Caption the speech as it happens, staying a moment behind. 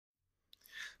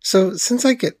So, since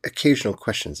I get occasional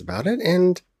questions about it,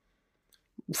 and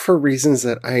for reasons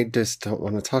that I just don't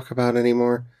want to talk about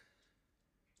anymore,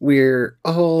 we're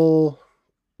all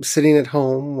sitting at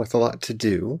home with a lot to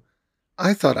do.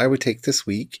 I thought I would take this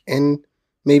week and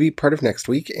maybe part of next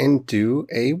week and do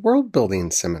a world building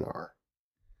seminar.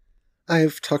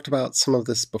 I've talked about some of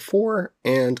this before,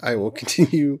 and I will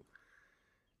continue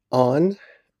on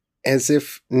as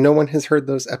if no one has heard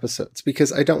those episodes,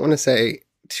 because I don't want to say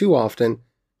too often,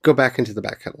 go back into the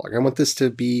back catalog. I want this to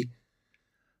be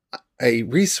a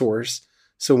resource,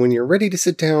 so when you're ready to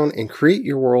sit down and create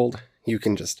your world, you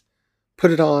can just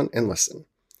put it on and listen.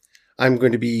 I'm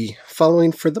going to be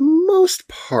following, for the most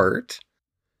part,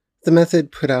 the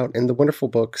method put out in the wonderful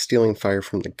book Stealing Fire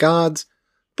from the Gods,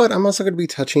 but I'm also going to be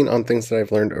touching on things that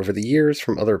I've learned over the years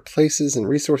from other places and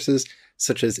resources,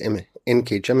 such as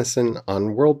N.K. Jemisin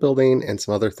on world building and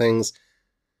some other things.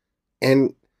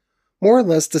 And more or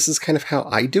less, this is kind of how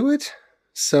I do it,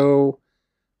 so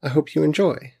I hope you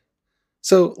enjoy.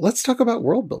 So let's talk about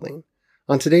world building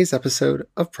on today's episode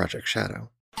of Project Shadow.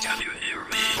 Can you hear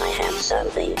me? I have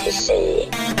something to say.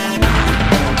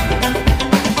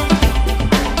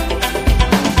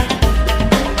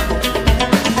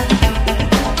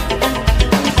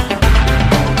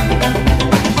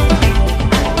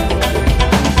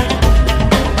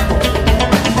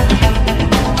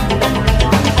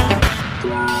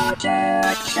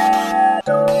 Project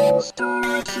Shadow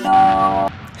starts now.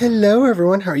 Hello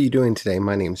everyone, how are you doing today?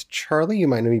 My name's Charlie. You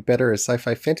might know me better as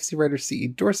sci-fi fantasy writer C.E.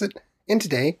 Dorset, and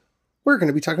today we're going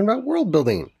to be talking about world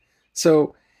building.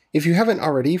 So if you haven't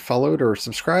already followed or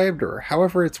subscribed, or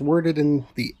however it's worded in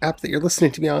the app that you're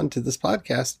listening to me on to this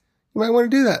podcast, you might want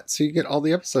to do that so you get all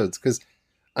the episodes, because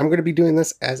I'm going to be doing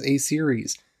this as a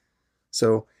series.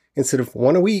 So instead of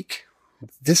one a week,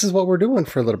 this is what we're doing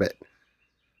for a little bit.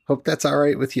 Hope that's all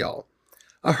right with y'all.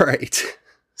 All right,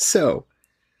 so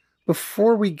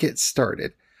before we get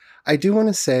started, I do want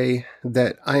to say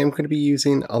that I am going to be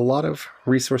using a lot of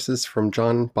resources from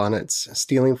John Bonnet's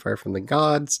Stealing Fire from the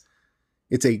Gods.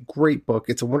 It's a great book.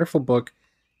 It's a wonderful book.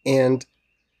 And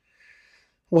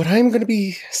what I'm going to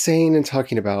be saying and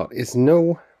talking about is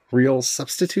no real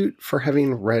substitute for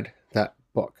having read that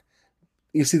book.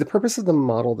 You see, the purpose of the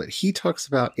model that he talks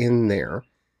about in there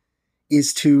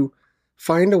is to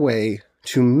find a way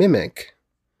to mimic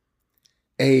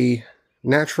a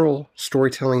natural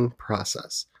storytelling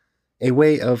process, a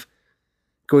way of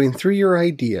going through your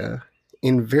idea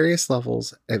in various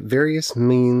levels through various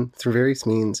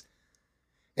means,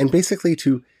 and basically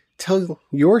to tell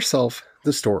yourself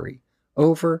the story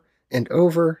over and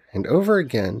over and over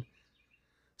again,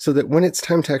 so that when it's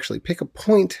time to actually pick a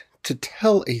point to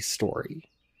tell a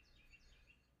story,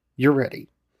 you're ready.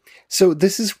 So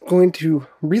this is going to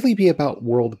really be about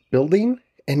world building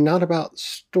and not about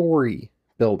story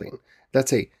building.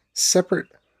 That's a separate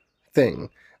thing.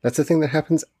 That's a thing that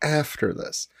happens after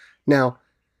this. Now,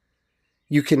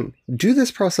 you can do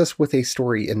this process with a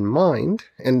story in mind,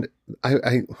 and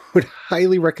I would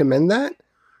highly recommend that,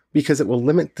 because it will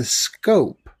limit the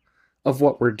scope of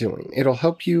what we're doing. It'll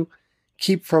help you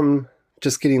keep from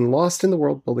just getting lost in the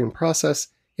world building process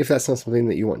if that's not something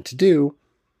that you want to do.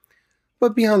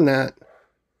 But beyond that,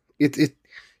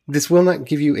 this will not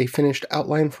give you a finished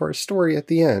outline for a story at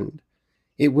the end.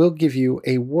 It will give you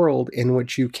a world in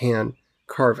which you can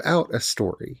carve out a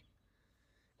story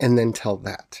and then tell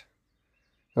that.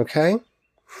 Okay?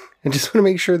 I just want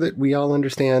to make sure that we all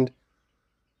understand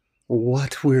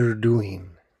what we're doing.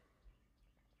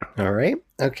 All right?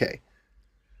 Okay.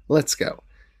 Let's go.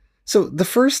 So the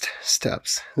first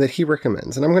steps that he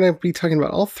recommends, and I'm going to be talking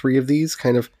about all three of these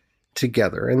kind of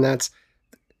together, and that's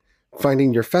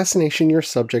finding your fascination, your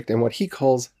subject, and what he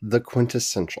calls the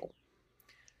quintessential.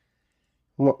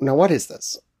 Now, what is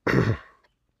this?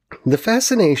 The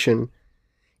fascination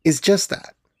is just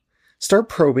that. Start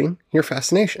probing your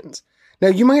fascinations. Now,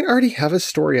 you might already have a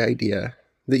story idea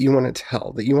that you want to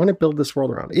tell, that you want to build this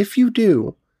world around. If you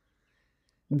do,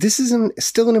 this is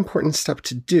still an important step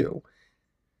to do.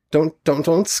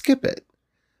 Don't skip it.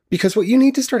 Because what you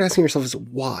need to start asking yourself is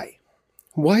why?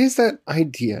 Why is that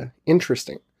idea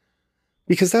interesting?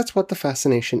 Because that's what the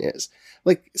fascination is.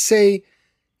 Like, say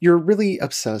you're really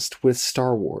obsessed with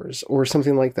Star Wars or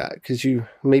something like that, because you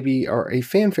maybe are a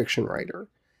fan fiction writer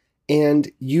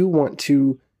and you want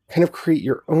to kind of create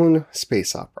your own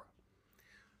space opera.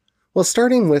 Well,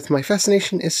 starting with my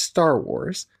fascination is Star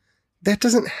Wars, that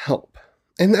doesn't help.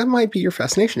 And that might be your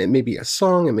fascination. It may be a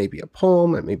song, it may be a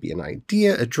poem, it may be an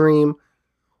idea, a dream,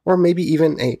 or maybe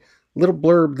even a little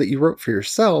blurb that you wrote for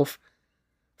yourself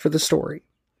for the story.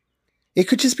 It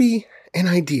could just be an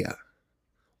idea.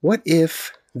 What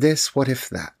if this, what if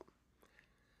that?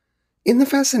 In the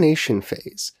fascination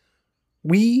phase,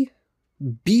 we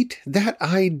beat that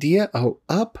idea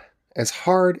up as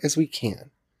hard as we can.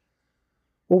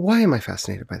 Well, why am I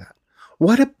fascinated by that?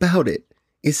 What about it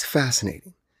is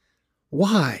fascinating?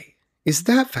 Why is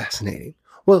that fascinating?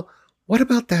 Well, what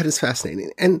about that is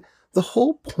fascinating? And the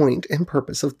whole point and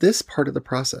purpose of this part of the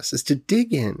process is to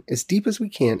dig in as deep as we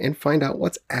can and find out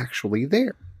what's actually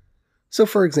there. So,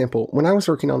 for example, when I was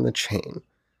working on the chain,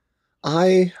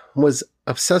 I was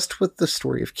obsessed with the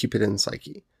story of Cupid and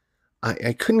Psyche.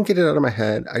 I couldn't get it out of my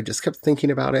head. I just kept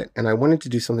thinking about it, and I wanted to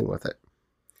do something with it.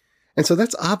 And so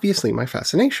that's obviously my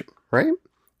fascination, right?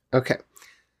 Okay.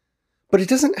 But it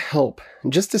doesn't help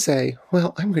just to say,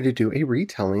 well, I'm going to do a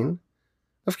retelling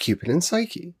of Cupid and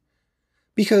Psyche.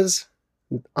 Because,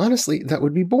 honestly, that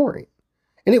would be boring.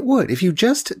 And it would. If you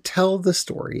just tell the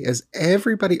story as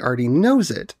everybody already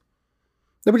knows it,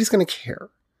 nobody's going to care.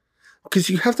 Because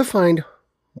you have to find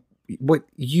what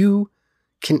you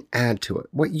can add to it,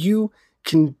 what you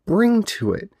can bring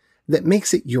to it that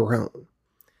makes it your own.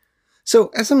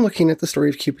 So as I'm looking at the story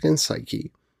of Cupid and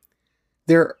Psyche,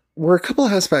 there were a couple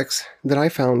of aspects that I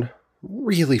found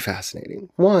really fascinating.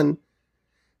 One,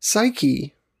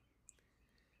 Psyche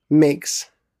makes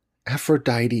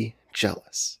Aphrodite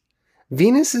jealous.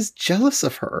 Venus is jealous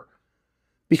of her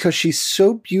because she's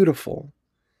so beautiful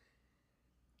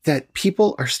that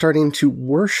people are starting to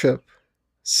worship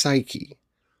Psyche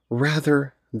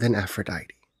rather than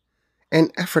Aphrodite.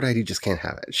 And Aphrodite just can't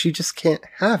have it. She just can't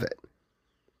have it.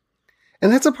 And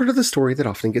that's a part of the story that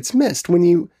often gets missed when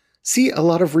you see a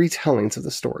lot of retellings of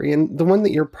the story. And the one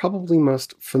that you're probably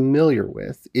most familiar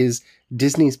with is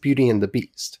Disney's Beauty and the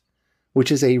Beast,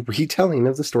 which is a retelling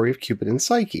of the story of Cupid and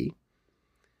Psyche.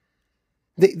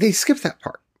 They skip that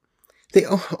part.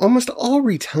 Almost all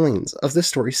retellings of this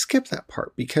story skip that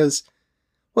part because,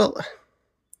 well,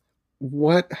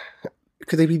 what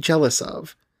could they be jealous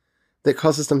of that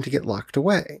causes them to get locked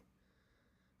away?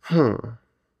 But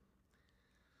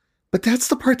that's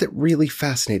the part that really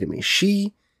fascinated me.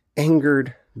 She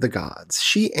angered the gods.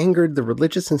 She angered the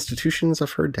religious institutions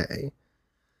of her day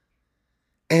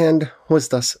and was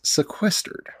thus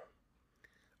sequestered.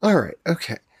 All right,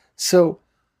 okay. So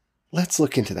let's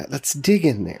look into that. Let's dig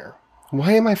in there.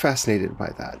 Why am I fascinated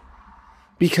by that?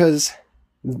 Because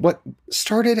what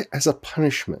started as a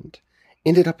punishment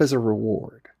ended up as a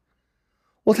reward.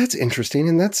 Well, that's interesting,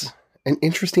 and that's an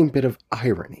interesting bit of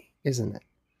irony, isn't it?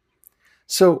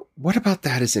 So what about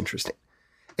that is interesting?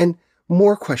 And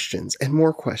more questions, and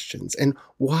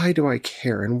why do I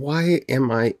care? And why am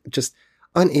I just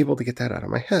unable to get that out of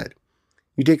my head?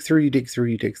 You dig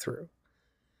through.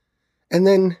 And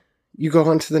then you go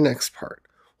on to the next part.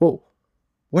 Well,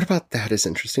 what about that is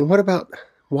interesting?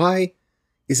 Why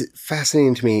is it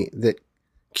fascinating to me that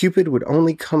Cupid would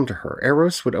only come to her,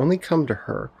 Eros would only come to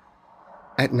her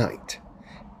at night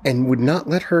and would not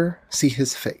let her see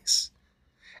his face?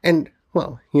 And,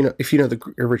 well, if you know the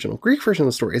original Greek version of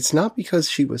the story, it's not because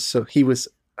he was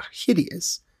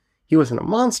hideous. He wasn't a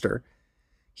monster.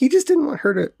 He just didn't want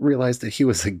her to realize that he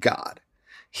was a god.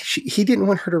 He didn't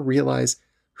want her to realize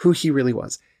who he really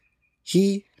was.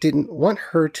 He didn't want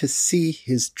her to see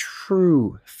his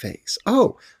true face.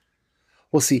 Oh,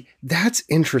 well, see, that's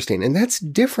interesting. And that's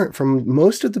different from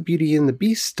most of the Beauty and the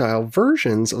Beast style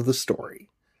versions of the story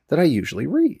that I usually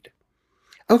read.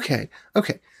 Okay.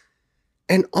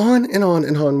 And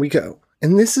on we go.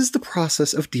 And this is the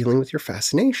process of dealing with your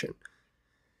fascination.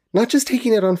 Not just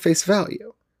taking it on face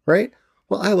value, right?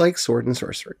 Well, I like sword and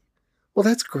sorcery. Well,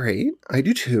 that's great. I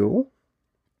do too.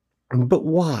 But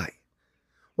why?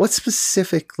 What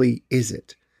specifically is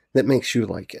it that makes you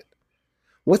like it?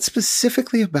 What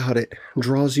specifically about it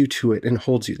draws you to it and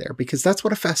holds you there? Because that's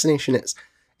what a fascination is.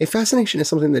 A fascination is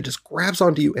something that just grabs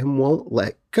onto you and won't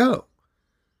let go.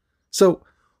 So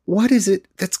what is it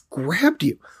that's grabbed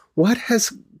you? What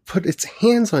has put its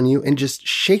hands on you and just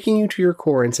shaking you to your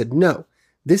core and said, no,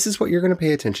 this is what you're going to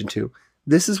pay attention to.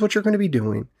 This is what you're going to be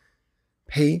doing.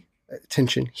 Pay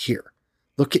attention here.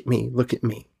 Look at me.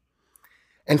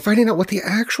 And finding out what the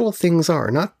actual things are,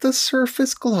 not the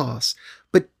surface gloss,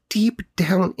 but deep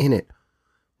down in it.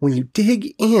 When you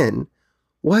dig in,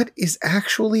 what is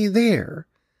actually there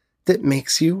that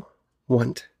makes you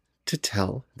want to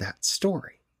tell that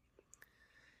story?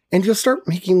 And you'll start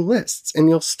making lists, and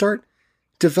you'll start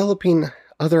developing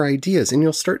other ideas, and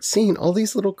you'll start seeing all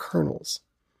these little kernels,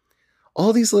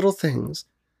 all these little things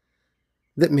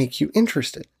that make you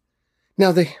interested.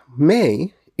 Now, they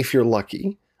may, if you're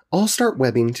lucky, all start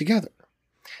webbing together.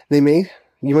 You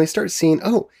may start seeing,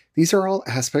 oh, these are all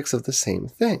aspects of the same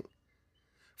thing.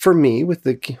 For me, with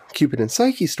the Cupid and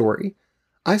Psyche story,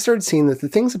 I started seeing that the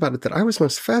things about it that I was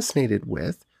most fascinated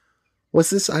with was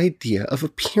this idea of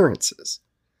appearances.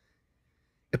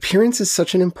 Appearance is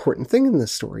such an important thing in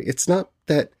this story. It's not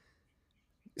that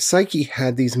Psyche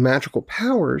had these magical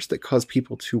powers that caused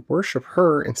people to worship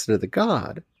her instead of the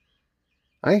god.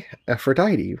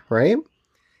 Aphrodite, right?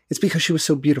 It's because she was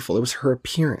so beautiful. It was her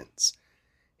appearance.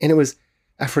 And it was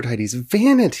Aphrodite's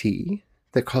vanity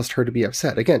that caused her to be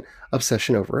upset. Again,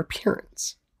 obsession over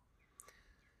appearance.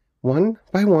 One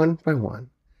by one by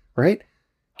one, right?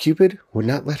 Cupid would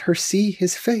not let her see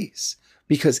his face,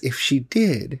 because if she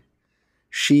did,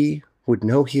 she would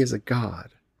know he is a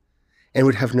god and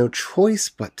would have no choice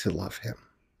but to love him,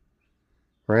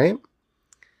 right?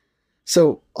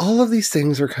 So all of these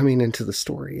things are coming into the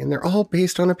story, and they're all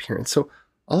based on appearance. So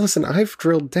all of a sudden, I've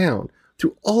drilled down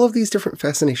through all of these different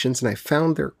fascinations, and I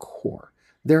found their core,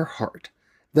 their heart,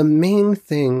 the main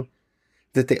thing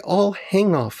that they all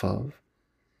hang off of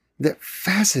that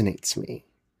fascinates me.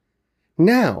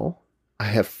 Now, I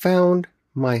have found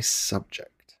my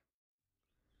subject.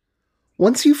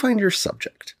 Once you find your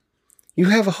subject, you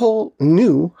have a whole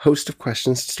new host of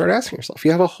questions to start asking yourself.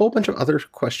 You have a whole bunch of other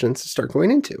questions to start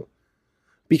going into.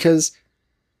 Because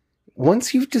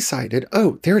once you've decided,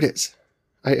 oh, there it is.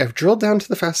 I've drilled down to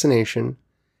the fascination,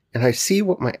 and I see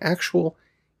what my actual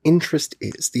interest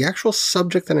is, the actual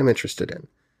subject that I'm interested in.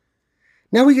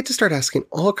 Now we get to start asking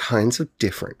all kinds of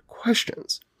different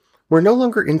questions. We're no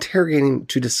longer interrogating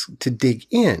to dig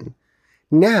in.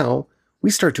 Now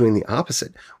we start doing the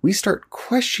opposite. We start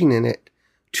questioning it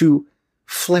to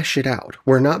flesh it out.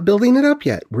 We're not building it up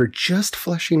yet. We're just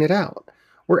fleshing it out.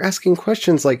 We're asking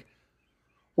questions like,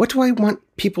 what do I want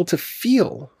people to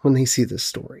feel when they see this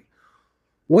story?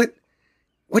 What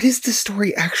is this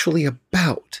story actually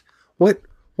about? What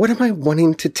am I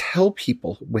wanting to tell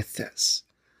people with this?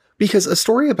 Because a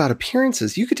story about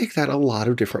appearances, you could take that a lot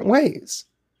of different ways.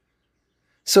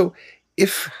 So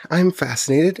if I'm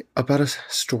fascinated about a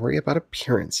story about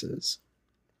appearances,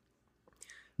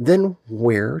 then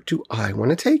where do I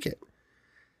want to take it?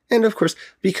 And of course,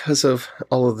 because of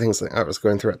all of the things that I was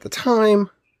going through at the time,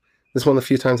 this is one of the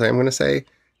few times I am going to say,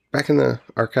 back in the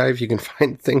archive, you can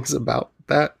find things about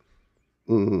that.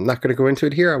 I'm not going to go into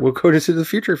it here. I will go into the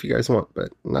future if you guys want,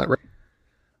 but not right.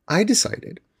 I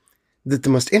decided that the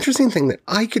most interesting thing that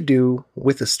I could do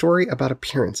with a story about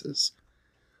appearances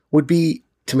would be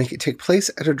to make it take place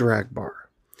at a drag bar,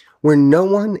 where no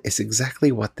one is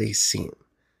exactly what they seem.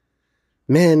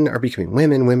 Men are becoming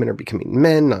women, women are becoming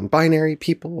men, non-binary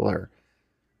people are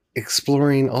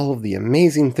exploring all of the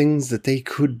amazing things that they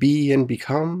could be and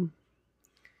become,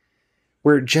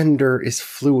 where gender is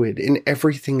fluid and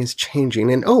everything is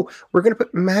changing. And we're going to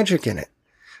put magic in it.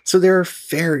 So there are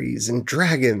fairies and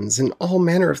dragons and all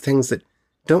manner of things that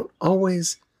don't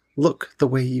always look the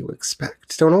way you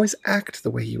expect, don't always act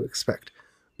the way you expect.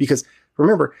 Because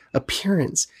remember,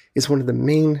 appearance is one of the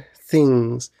main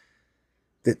things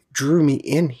that drew me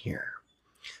in here.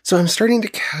 So I'm starting to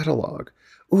catalog.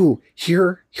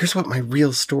 Here's what my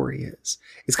real story is.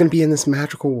 It's going to be in this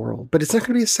magical world, but it's not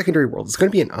going to be a secondary world. It's going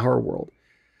to be in our world.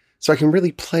 So I can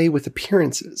really play with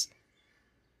appearances.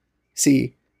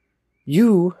 See,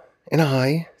 you and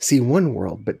I see one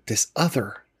world, but this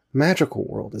other magical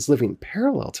world is living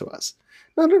parallel to us.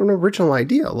 Not an original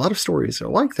idea. A lot of stories are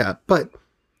like that, but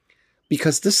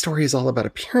because this story is all about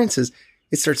appearances,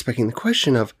 it starts begging the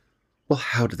question of, well,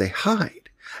 how do they hide?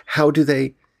 How do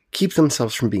they keep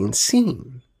themselves from being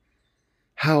seen?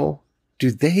 How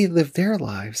do they live their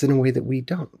lives in a way that we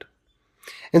don't?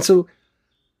 And so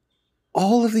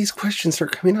all of these questions are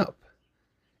coming up.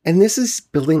 And this is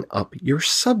building up your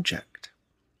subject.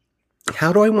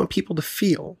 How do I want people to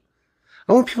feel?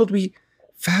 I want people to be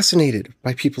fascinated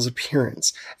by people's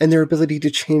appearance and their ability to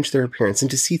change their appearance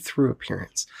and to see through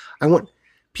appearance. I want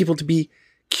people to be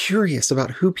curious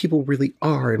about who people really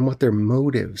are and what their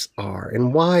motives are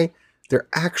and why they're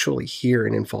actually here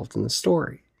and involved in the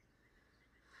story.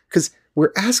 Because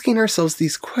we're asking ourselves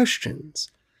these questions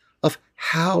of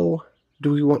how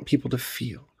do we want people to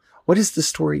feel? What is the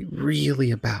story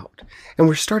really about? And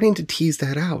we're starting to tease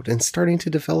that out and starting to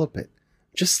develop it.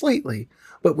 Just slightly,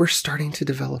 but we're starting to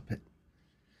develop it.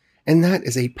 And that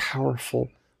is a powerful,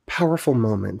 powerful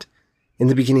moment in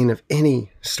the beginning of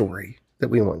any story that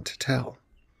we want to tell.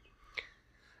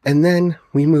 And then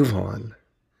we move on.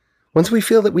 Once we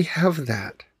feel that we have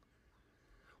that,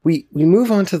 we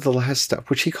move on to the last step,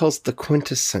 which he calls the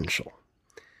quintessential.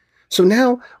 So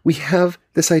now we have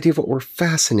this idea of what we're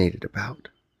fascinated about.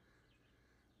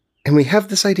 And we have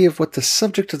this idea of what the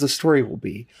subject of the story will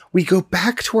be. We go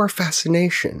back to our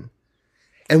fascination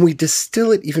and we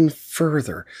distill it even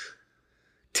further.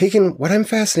 Taking what I'm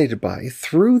fascinated by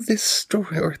through this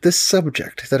story or this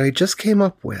subject that I just came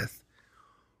up with,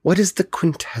 What is the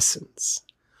quintessence?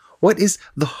 What is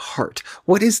the heart?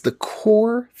 What is the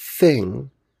core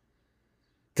thing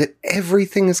that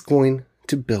everything is going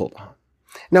to build on?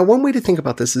 Now, one way to think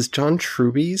about this is John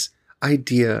Truby's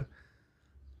idea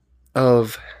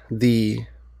of the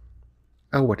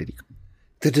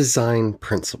design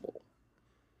principle.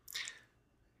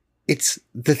 It's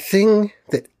the thing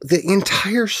that the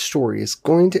entire story is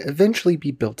going to eventually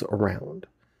be built around.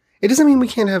 It doesn't mean we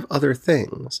can't have other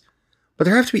things, but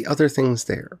there have to be other things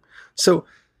there. So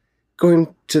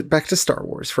back to Star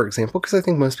Wars, for example, because I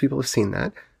think most people have seen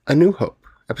that, A New Hope,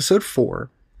 Episode 4,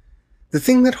 the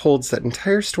thing that holds that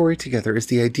entire story together is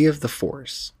the idea of the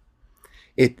Force.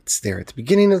 It's there at the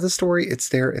beginning of the story. It's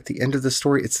there at the end of the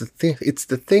story. It's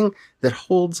the thing that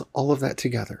holds all of that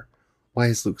together. Why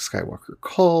is Luke Skywalker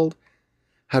called?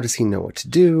 How does he know what to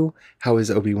do? How is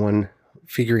Obi-Wan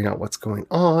figuring out what's going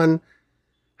on?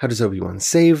 How does Obi-Wan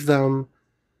save them?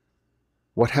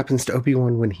 What happens to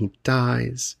Obi-Wan when he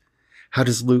dies? How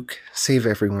does Luke save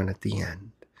everyone at the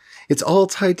end? It's all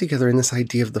tied together in this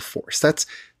idea of the Force. That's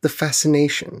the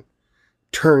fascination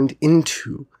turned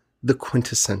into the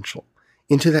quintessential,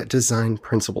 into that design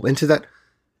principle, into that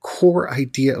core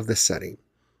idea of the setting.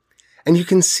 And you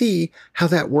can see how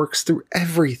that works through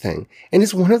everything. And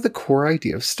it's one of the core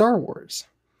ideas of Star Wars.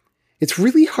 It's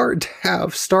really hard to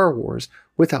have Star Wars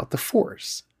without the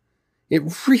Force. It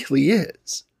really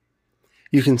is.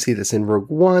 You can see this in Rogue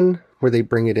One, where they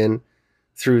bring it in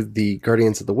through the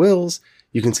Guardians of the Whills.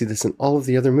 You can see this in all of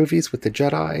the other movies with the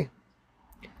Jedi.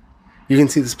 You can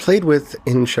see this played with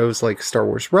in shows like Star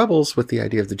Wars Rebels with the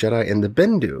idea of the Jedi and the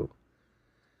Bendu.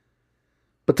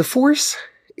 But the Force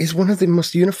is one of the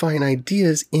most unifying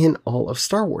ideas in all of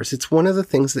Star Wars. It's one of the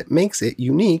things that makes it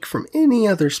unique from any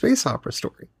other space opera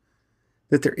story.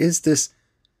 That there is this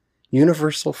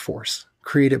universal force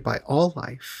created by all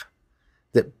life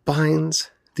that binds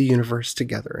the universe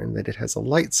together, and that it has a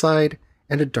light side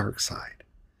and a dark side.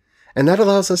 And that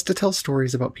allows us to tell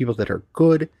stories about people that are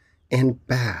good and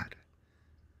bad,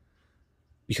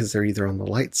 because they're either on the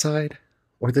light side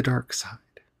or the dark side.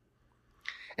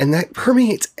 And that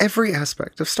permeates every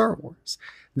aspect of Star Wars.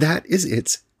 That is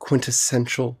its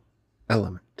quintessential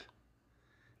element.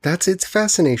 That's its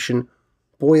fascination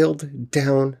boiled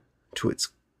down to its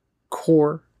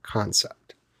core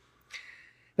concept.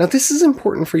 Now, this is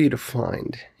important for you to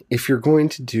find if you're going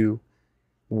to do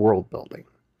world building.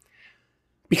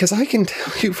 Because I can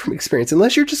tell you from experience,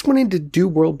 unless you're just wanting to do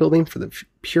world building for the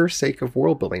pure sake of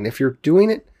world building, if you're doing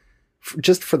it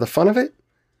just for the fun of it,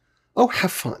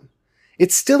 have fun.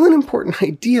 It's still an important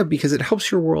idea because it helps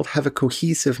your world have a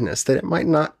cohesiveness that it might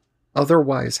not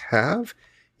otherwise have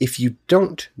if you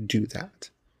don't do that.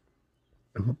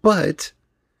 But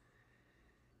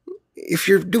if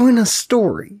you're doing a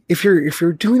story, if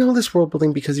you're doing all this world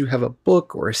building because you have a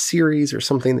book or a series or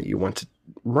something that you want to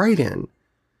write in,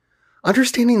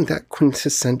 understanding that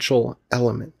quintessential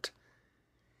element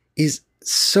is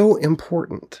so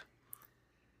important,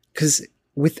 because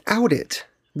without it,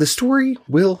 the story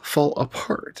will fall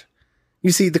apart.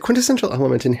 You see, the quintessential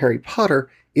element in Harry Potter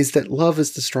is that love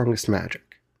is the strongest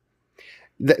magic.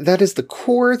 That is the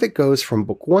core that goes from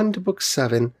book 1 to book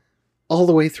 7 all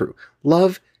the way through.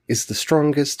 Love is the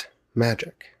strongest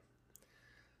magic.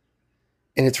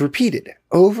 And it's repeated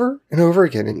over and over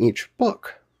again in each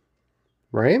book,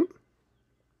 right?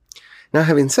 Now,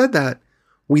 having said that,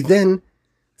 we then,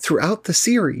 throughout the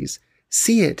series,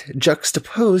 see it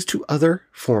juxtaposed to other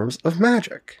forms of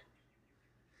magic.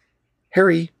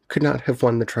 Harry could not have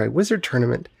won the Triwizard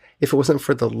Tournament if it wasn't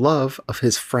for the love of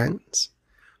his friends,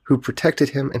 who protected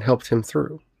him and helped him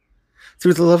through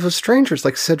the love of strangers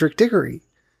like Cedric Diggory,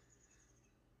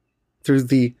 through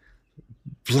the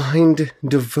blind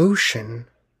devotion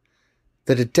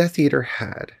that a Death Eater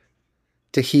had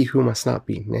to he who must not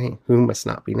be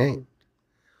named.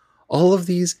 All of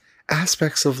these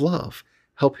aspects of love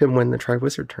help him win the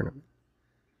Triwizard Tournament.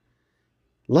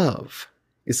 Love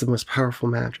is the most powerful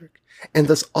magic. And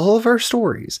thus all of our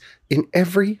stories in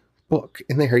every book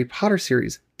in the Harry Potter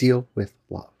series deal with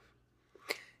love.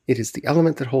 It is the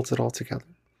element that holds it all together.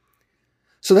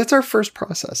 So that's our first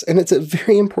process, and it's a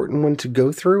very important one to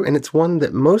go through, and it's one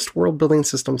that most world-building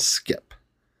systems skip.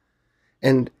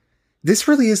 And this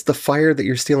really is the fire that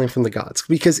you're stealing from the gods,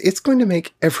 because it's going to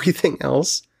make everything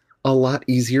else a lot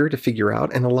easier to figure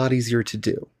out and a lot easier to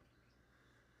do.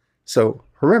 So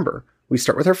remember, we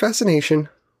start with our fascination.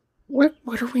 What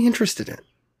are we interested in?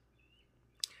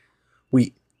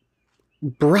 We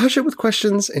barrage it with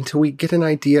questions until we get an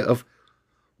idea of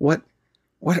what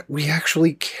we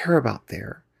actually care about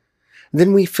there.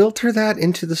 Then we filter that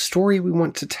into the story we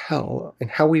want to tell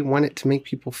and how we want it to make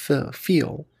people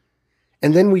feel.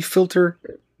 And then we filter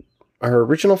our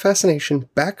original fascination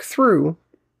back through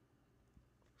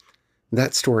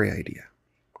that story idea.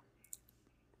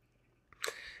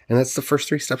 And that's the first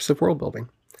 3 steps of world building.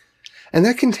 And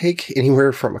that can take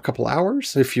anywhere from a couple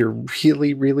hours, if you're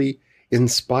really, really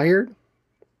inspired,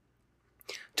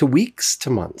 to weeks to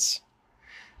months.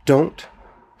 Don't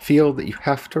feel that you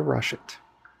have to rush it.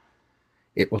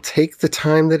 It will take the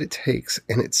time that it takes,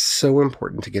 and it's so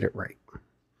important to get it right.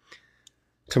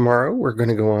 Tomorrow, we're going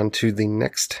to go on to the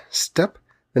next step,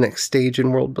 the next stage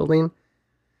in world building,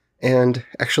 and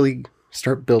actually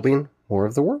start building more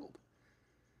of the world.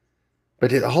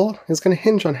 But it all is going to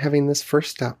hinge on having this first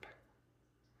step,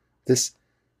 this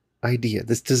idea,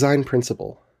 this design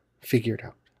principle figured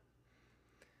out.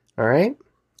 All right?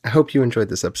 I hope you enjoyed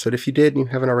this episode. If you did and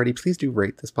you haven't already, please do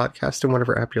rate this podcast in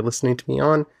whatever app you're listening to me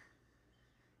on.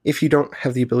 If you don't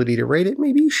have the ability to rate it,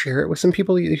 maybe you share it with some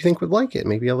people you think would like it.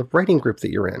 Maybe a writing group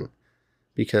that you're in.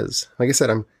 Because, like I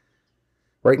said,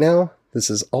 right now,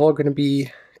 this is all going to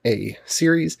be a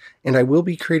series, and I will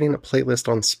be creating a playlist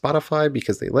on Spotify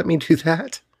because they let me do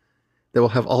that will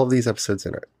have all of these episodes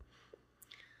in it.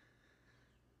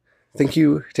 Thank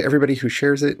you to everybody who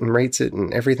shares it and rates it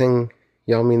and everything.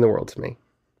 Y'all mean the world to me.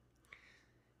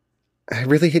 I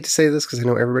really hate to say this because I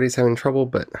know everybody's having trouble,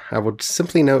 but I will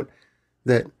simply note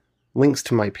that links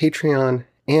to my Patreon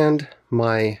and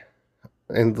the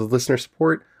listener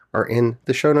support are in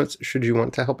the show notes should you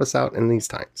want to help us out in these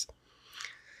times.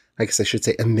 I guess I should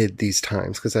say amid these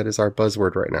times, because that is our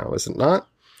buzzword right now, is it not?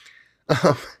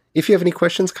 If you have any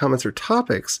questions, comments, or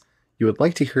topics you would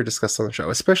like to hear discussed on the show,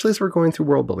 especially as we're going through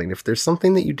world building, if there's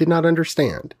something that you did not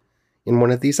understand in one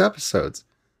of these episodes,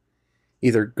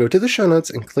 either go to the show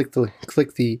notes and click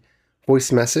the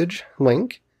voice message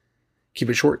link. Keep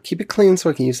it short, keep it clean so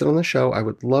I can use it on the show. I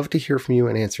would love to hear from you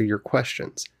and answer your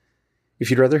questions. If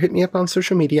you'd rather hit me up on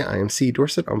social media, I am C.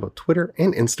 Dorsett on both Twitter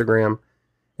and Instagram.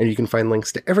 And you can find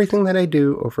links to everything that I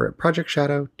do over at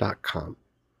projectshadow.com.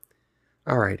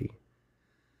 Alrighty.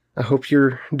 I hope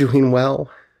you're doing well.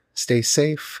 Stay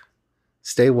safe.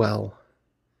 Stay well.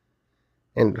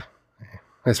 And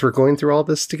as we're going through all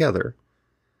this together,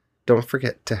 don't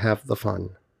forget to have the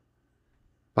fun.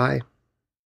 Bye.